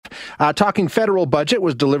Talking federal budget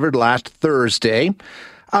was delivered last Thursday.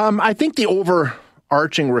 I think the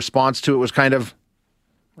overarching response to it was kind of,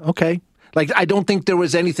 okay. Like, I don't think there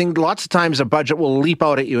was anything. Lots of times a budget will leap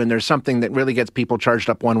out at you and there's something that really gets people charged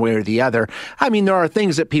up one way or the other. I mean, there are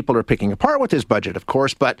things that people are picking apart with this budget, of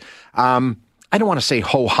course, but I don't want to say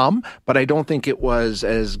ho-hum, but I don't think it was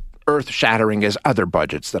as earth-shattering as other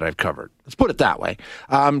budgets that I've covered. Let's put it that way.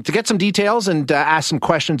 To get some details and ask some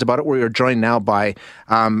questions about it, we are joined now by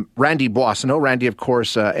Randy Boissonnault. Randy, of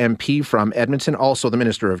course, MP from Edmonton, also the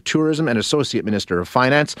Minister of Tourism and Associate Minister of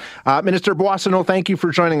Finance. Minister Boissonnault, thank you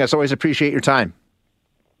for joining us. Always appreciate your time.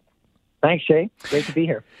 Thanks, Shay. Great to be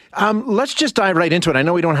here. Let's just dive right into it. I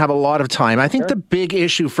know we don't have a lot of time. I think the big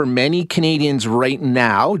issue for many Canadians right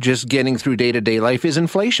now, just getting through day-to-day life, is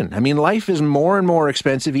inflation. I mean, life is more and more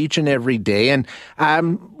expensive each and every day. And, a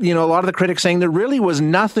lot of the critics saying there really was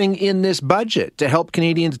nothing in this budget to help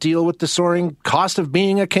Canadians deal with the soaring cost of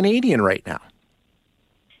being a Canadian right now.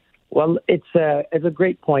 Well, it's a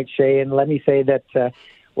great point, Shay. And let me say that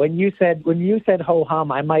when you said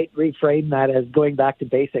ho-hum, I might reframe that as going back to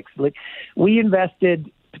basics. Like, we invested,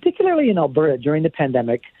 particularly in Alberta during the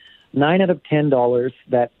pandemic, $9 out of $10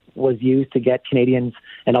 that was used to get Canadians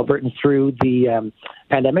and Albertans through the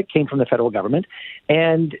pandemic came from the federal government.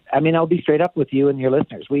 And I mean, I'll be straight up with you and your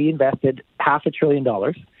listeners. We invested $500 billion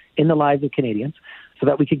in the lives of Canadians so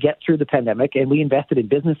that we could get through the pandemic. And we invested in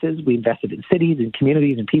businesses, we invested in cities, in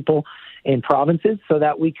communities, in people, in provinces, so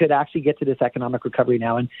that we could actually get to this economic recovery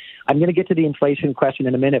now. And I'm going to get to the inflation question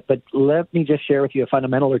in a minute, but let me just share with you a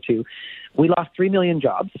fundamental or two. We lost 3 million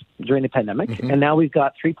jobs during the pandemic, and now we've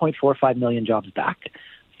got 3.45 million jobs back,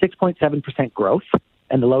 6.7% growth,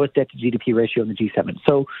 and the lowest debt-to-GDP ratio in the G7.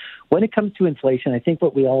 So when it comes to inflation, I think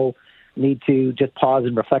what we all need to just pause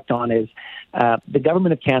and reflect on is the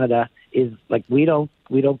government of Canada is like, we don't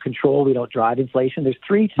control, we don't drive inflation. There's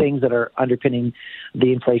three things that are underpinning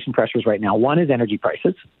the inflation pressures right now. One is energy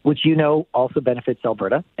prices, which also benefits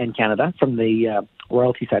Alberta and Canada from the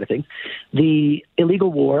royalty side of things. The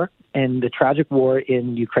illegal war and the tragic war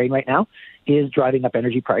in Ukraine right now is driving up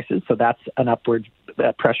energy prices, so that's an upward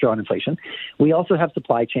pressure on inflation. We also have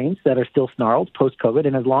supply chains that are still snarled post-COVID,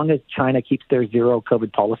 and as long as China keeps their zero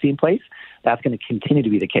COVID policy in place, that's going to continue to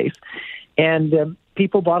be the case. And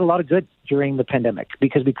people bought a lot of goods during the pandemic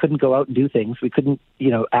because we couldn't go out and do things. We couldn't,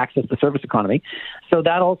 access the service economy. So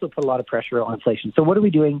that also put a lot of pressure on inflation. So what are we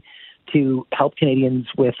doing to help Canadians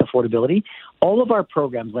with affordability? All of our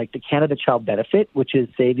programs, like the Canada Child Benefit, which is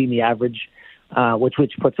saving the average, which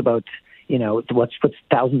puts about, which puts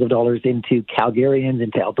thousands of dollars into Calgarians,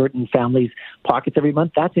 into Albertan families' pockets every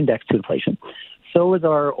month, that's indexed to inflation. So is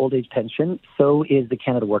our old age pension. So is the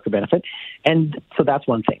Canada Worker Benefit. And so that's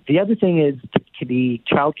one thing. The other thing is the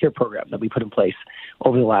child care program that we put in place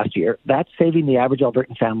over the last year. That's saving the average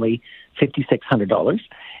Albertan family $5,600.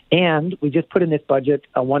 And we just put in this budget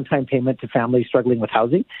a one-time payment to families struggling with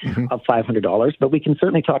housing of $500. But we can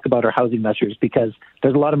certainly talk about our housing measures because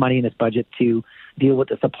there's a lot of money in this budget to deal with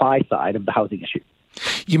the supply side of the housing issue.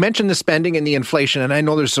 You mentioned the spending and the inflation, and I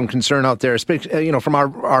know there's some concern out there, from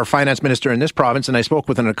our finance minister in this province, and I spoke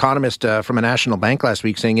with an economist from a national bank last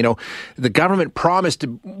week saying, the government promised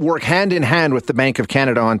to work hand in hand with the Bank of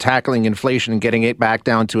Canada on tackling inflation and getting it back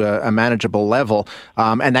down to a manageable level,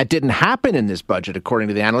 and that didn't happen in this budget, according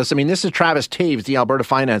to the analysts. I mean, this is Travis Taves, the Alberta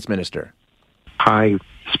finance minister. High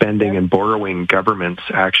spending and borrowing governments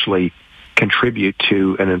actually contribute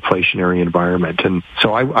to an inflationary environment. And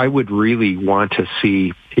so I would really want to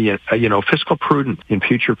see, fiscal prudence in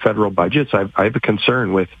future federal budgets. I have a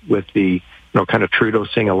concern with the, kind of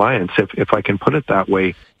Trudeau-Singh alliance, if I can put it that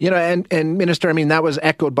way. And Minister, I mean, that was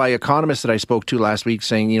echoed by economists that I spoke to last week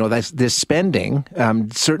saying, that's this spending,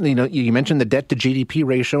 certainly, you mentioned the debt-to-GDP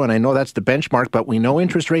ratio, and I know that's the benchmark, but we know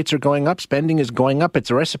interest rates are going up, spending is going up. It's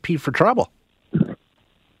a recipe for trouble.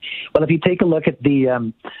 Well, if you take a look at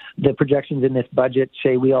the projections in this budget,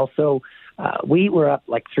 Shay, we also we were up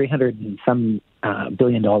like $300 and some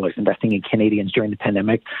billion investing in Canadians during the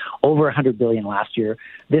pandemic, over $100 billion last year.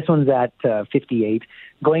 This one's at 58,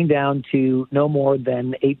 going down to no more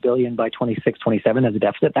than $8 billion by 26-27 as a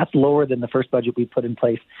deficit. That's lower than the first budget we put in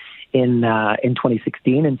place in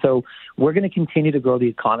 2016, and so we're going to continue to grow the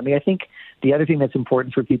economy. I think the other thing that's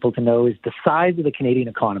important for people to know is the size of the Canadian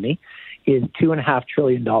economy is $2.5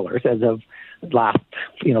 trillion as of last,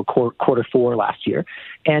 quarter four last year.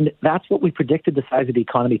 And that's what we predicted the size of the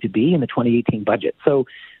economy to be in the 2018 budget. So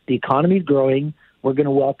the economy is growing. We're going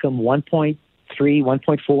to welcome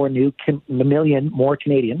 1.4 million more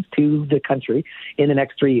Canadians to the country in the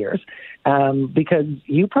next 3 years. Because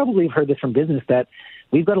you probably have heard this from business that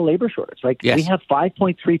we've got a labor shortage. Yes. We have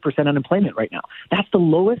 5.3% unemployment right now. That's the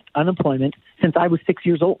lowest unemployment since I was 6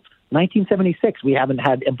 years old. 1976, we haven't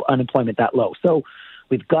had unemployment that low. So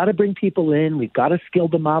we've got to bring people in. We've got to skill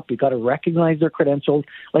them up. We've got to recognize their credentials.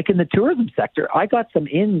 Like in the tourism sector, I got some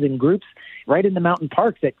inns and groups right in the mountain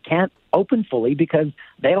parks that can't open fully because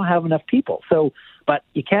they don't have enough people. So, but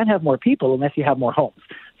you can't have more people unless you have more homes.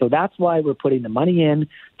 So that's why we're putting the money in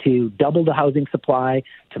to double the housing supply,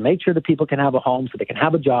 to make sure that people can have a home so they can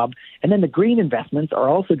have a job. And then the green investments are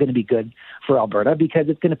also going to be good for Alberta because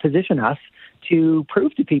it's going to position us to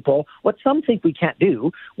prove to people what some think we can't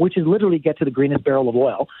do, which is literally get to the greenest barrel of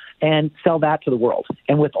oil and sell that to the world.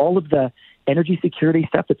 And with all of the energy security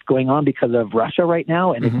stuff that's going on because of Russia right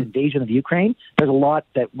now and its invasion of Ukraine, there's a lot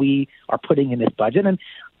that we are putting in this budget. And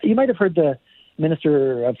you might have heard the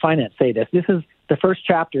Minister of Finance say this. This is the first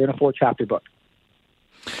chapter in a 4-chapter book.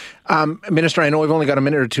 Minister, I know we've only got a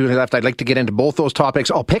minute or two left. I'd like to get into both those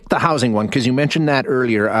topics. I'll pick the housing one because you mentioned that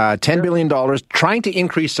earlier. $10 billion, trying to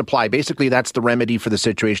increase supply. Basically, that's the remedy for the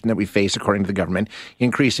situation that we face, according to the government,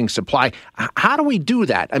 increasing supply. How do we do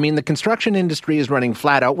that? I mean, the construction industry is running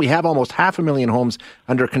flat out. We have almost 500,000 homes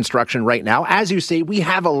under construction right now. As you say, we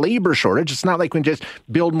have a labor shortage. It's not like we can just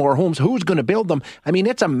build more homes. Who's going to build them? I mean,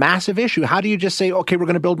 it's a massive issue. How do you just say, okay, we're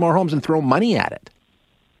going to build more homes and throw money at it?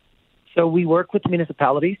 So we work with the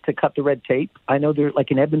municipalities to cut the red tape. I know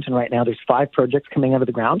like in Edmonton right now, there's 5 projects coming out of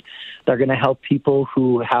the ground. They're going to help people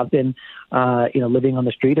who have been, living on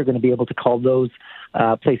the street are going to be able to call those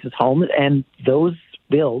places home. And those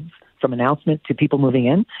builds from announcement to people moving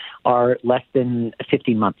in are less than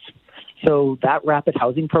 15 months. So that rapid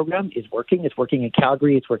housing program is working. It's working in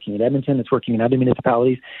Calgary. It's working in Edmonton. It's working in other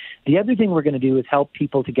municipalities. The other thing we're going to do is help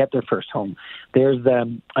people to get their first home. There's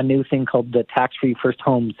a new thing called the tax-free first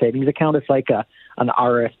home savings account. It's like an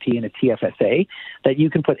RRSP and a TFSA that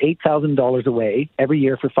you can put $8,000 away every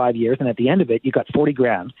year for 5 years. And at the end of it, you got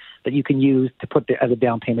 $40,000 that you can use to put as a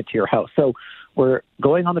down payment to your house. So we're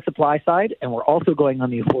going on the supply side and we're also going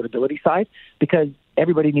on the affordability side because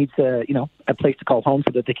everybody needs a place to call home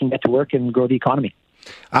so that they can get to work and grow the economy.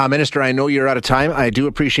 Minister, I know you're out of time. I do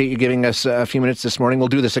appreciate you giving us a few minutes this morning. We'll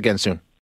do this again soon.